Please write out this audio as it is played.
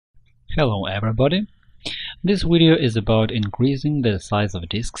Hello everybody! This video is about increasing the size of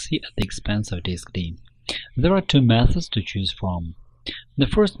disk C at the expense of disk D. There are two methods to choose from. The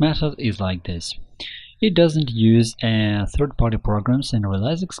first method is like this. It doesn't use third-party programs and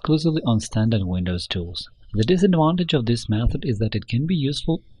relies exclusively on standard Windows tools. The disadvantage of this method is that it can be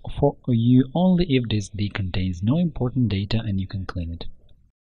useful for you only if disk D contains no important data and you can clean it.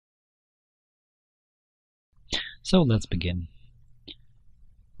 So let's begin.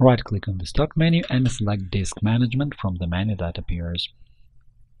 Right-click on the Start menu and select Disk Management from the menu that appears.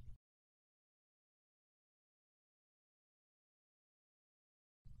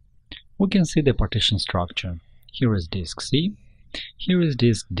 We can see the partition structure. Here is disk C, here is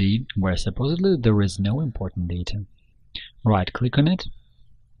disk D, where supposedly there is no important data. Right-click on it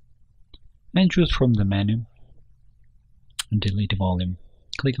and choose from the menu Delete Volume.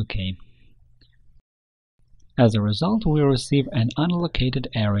 Click OK. As a result, we receive an unallocated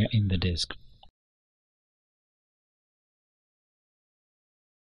area in the disk.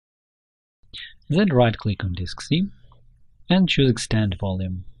 Then right-click on disk C and choose Extend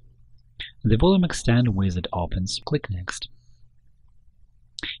Volume. The Volume Extend wizard opens. Click Next.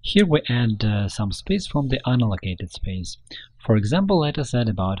 Here we add some space from the unallocated space. For example, let us add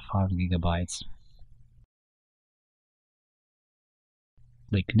about 5 GB.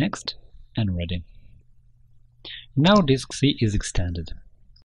 Click Next and Ready. Now disk C is extended.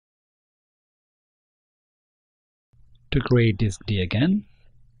 To create disk D again,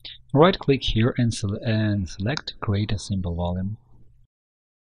 right-click here and select Create a Simple Volume.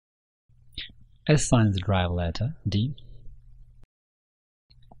 Assign the drive letter D.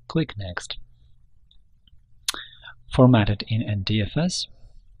 Click Next. Format it in NTFS.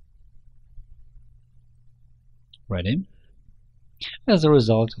 Ready. As a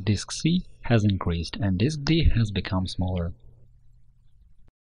result, disk C has increased and disk D has become smaller.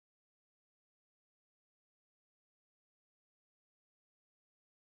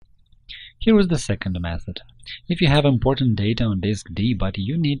 Here is the second method. If you have important data on disk D but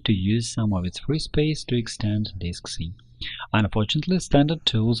you need to use some of its free space to extend disk C. Unfortunately, standard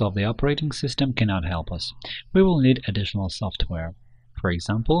tools of the operating system cannot help us. We will need additional software. For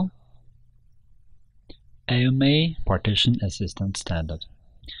example, AMA Partition Assistant Standard.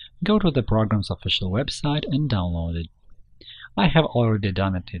 Go to the program's official website and download it. I have already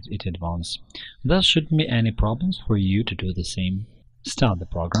done it in advance. There shouldn't be any problems for you to do the same. Start the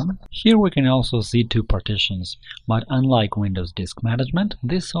program. Here we can also see two partitions, but unlike Windows Disk Management,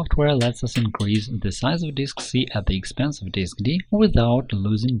 this software lets us increase the size of disk C at the expense of disk D without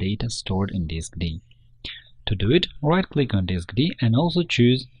losing data stored in disk D. To do it, right-click on disk D and also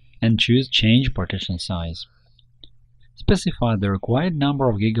choose Change Partition Size. Specify the required number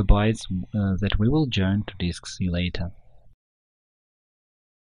of gigabytes that we will join to disk C later.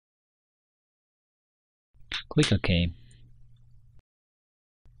 Click OK.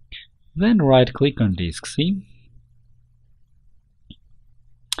 Then right-click on disk C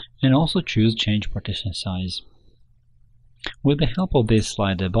and also choose Change Partition Size. With the help of this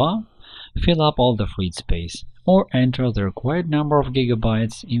slider bar, fill up all the freed space, or enter the required number of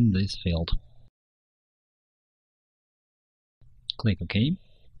gigabytes in this field. Click OK.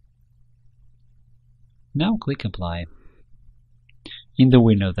 Now click Apply. In the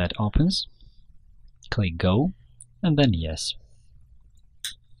window that opens, click Go and then Yes.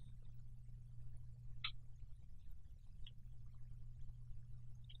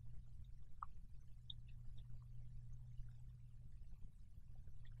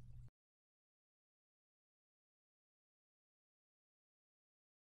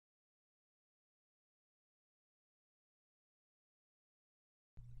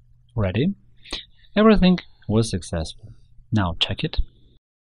 Ready? Everything was successful. Now check it.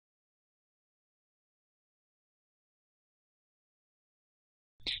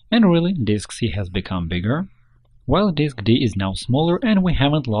 And really, disk C has become bigger, while disk D is now smaller and we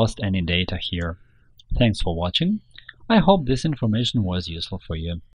haven't lost any data here. Thanks for watching. I hope this information was useful for you.